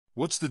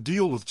What's the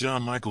deal with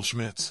John Michael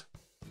Schmitz?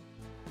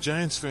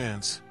 Giants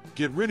fans,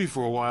 get ready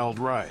for a wild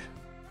ride.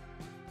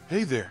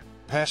 Hey there,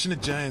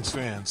 passionate Giants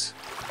fans.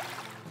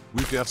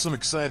 We've got some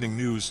exciting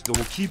news that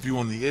will keep you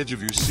on the edge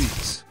of your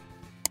seats.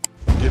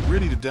 Get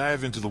ready to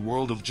dive into the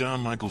world of John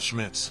Michael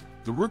Schmitz,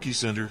 the rookie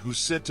center who's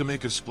set to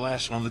make a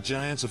splash on the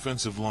Giants'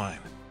 offensive line.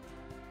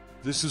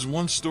 This is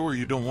one story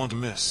you don't want to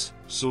miss,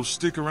 so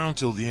stick around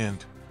till the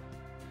end.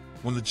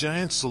 When the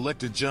Giants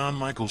selected John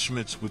Michael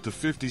Schmitz with the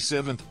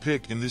 57th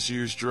pick in this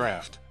year's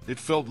draft, it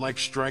felt like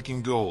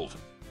striking gold.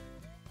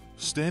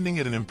 Standing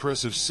at an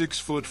impressive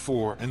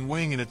 6'4" and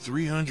weighing in at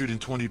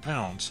 320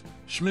 pounds,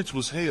 Schmitz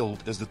was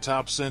hailed as the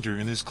top center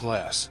in his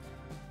class.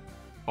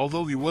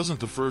 Although he wasn't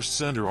the first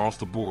center off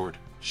the board,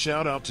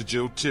 shout out to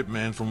Joe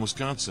Tippmann from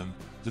Wisconsin,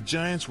 the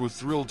Giants were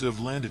thrilled to have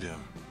landed him.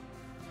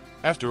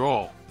 After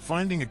all,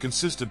 finding a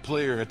consistent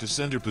player at the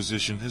center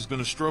position has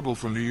been a struggle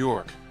for New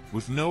York,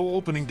 with no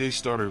opening day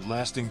starter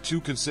lasting 2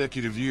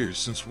 consecutive years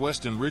since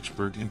Weston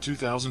Richburg in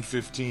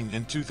 2015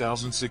 and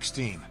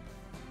 2016.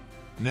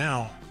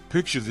 Now,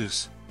 picture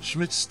this,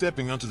 Schmitz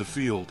stepping onto the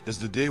field as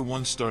the day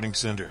one starting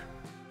center.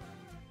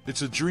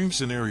 It's a dream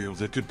scenario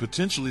that could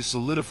potentially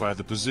solidify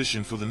the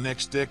position for the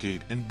next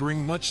decade and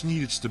bring much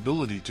needed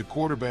stability to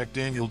quarterback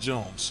Daniel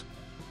Jones.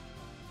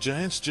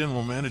 Giants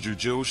general manager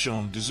Joe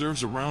Tippmann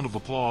deserves a round of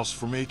applause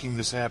for making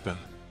this happen.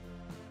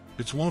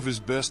 It's one of his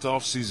best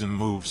offseason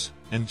moves,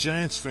 and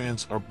Giants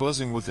fans are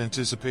buzzing with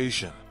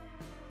anticipation.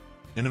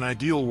 In an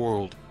ideal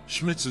world,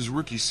 Schmitz's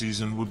rookie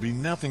season would be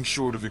nothing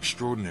short of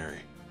extraordinary.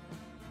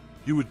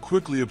 He would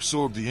quickly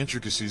absorb the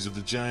intricacies of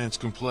the Giants'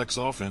 complex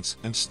offense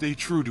and stay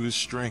true to his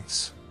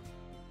strengths.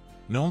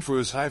 Known for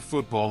his high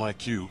football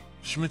IQ,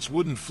 Schmitz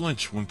wouldn't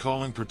flinch when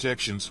calling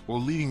protections or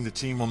leading the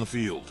team on the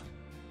field.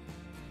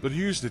 But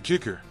here's the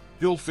kicker,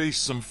 he'll face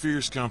some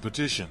fierce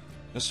competition,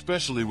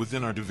 especially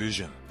within our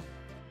division.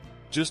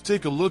 Just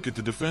take a look at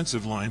the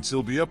defensive lines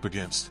he'll be up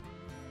against.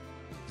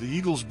 The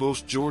Eagles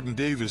boast Jordan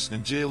Davis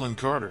and Jalen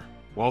Carter,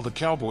 while the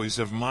Cowboys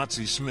have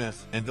Motzie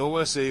Smith and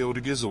Osa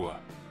Odigizua.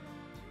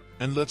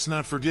 And let's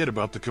not forget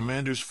about the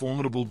Commanders'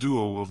 formidable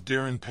duo of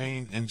Darren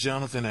Payne and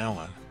Jonathan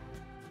Allen.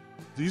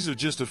 These are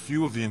just a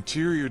few of the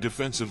interior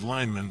defensive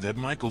linemen that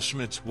Michael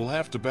Schmitz will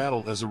have to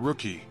battle as a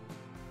rookie.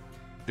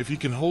 If he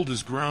can hold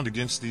his ground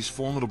against these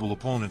formidable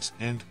opponents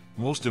and,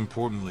 most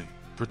importantly,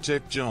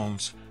 protect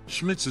Jones,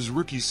 Schmitz's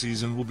rookie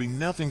season will be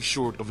nothing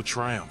short of a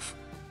triumph.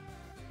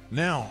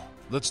 Now,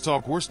 let's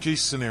talk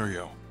worst-case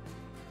scenario.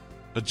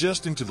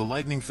 Adjusting to the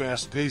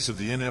lightning-fast pace of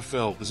the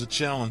NFL is a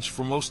challenge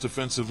for most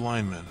defensive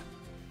linemen.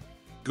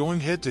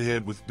 Going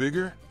head-to-head with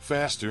bigger,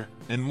 faster,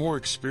 and more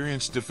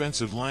experienced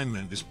defensive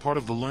linemen is part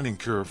of the learning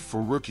curve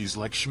for rookies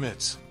like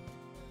Schmitz.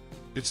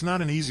 It's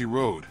not an easy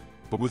road,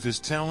 but with his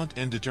talent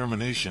and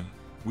determination,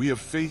 we have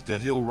faith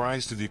that he'll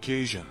rise to the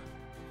occasion.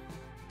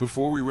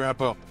 Before we wrap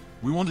up,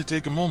 we want to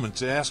take a moment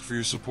to ask for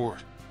your support.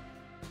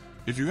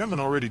 If you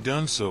haven't already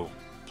done so,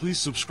 please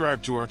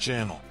subscribe to our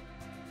channel.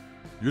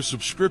 Your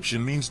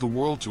subscription means the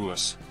world to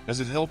us,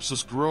 as it helps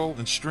us grow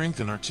and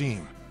strengthen our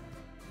team.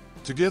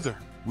 Together,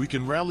 we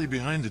can rally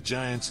behind the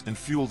Giants and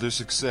fuel their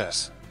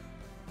success.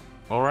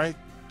 Alright,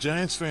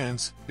 Giants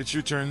fans, it's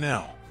your turn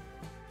now.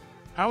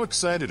 How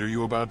excited are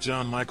you about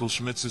John Michael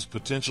Schmitz's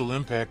potential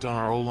impact on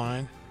our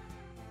O-line?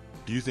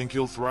 Do you think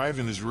he'll thrive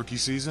in his rookie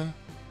season?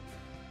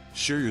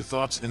 Share your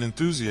thoughts and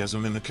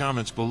enthusiasm in the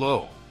comments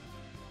below.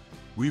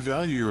 We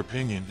value your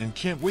opinion and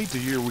can't wait to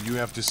hear what you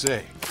have to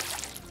say.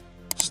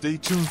 Stay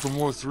tuned for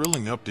more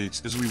thrilling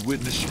updates as we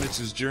witness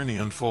Schmitz's journey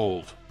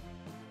unfold.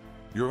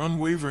 Your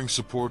unwavering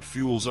support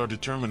fuels our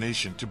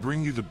determination to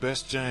bring you the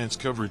best Giants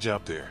coverage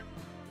out there.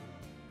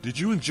 Did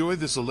you enjoy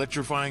this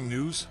electrifying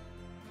news?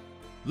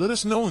 Let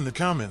us know in the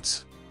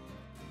comments.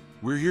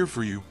 We're here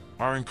for you,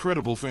 our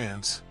incredible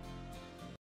fans.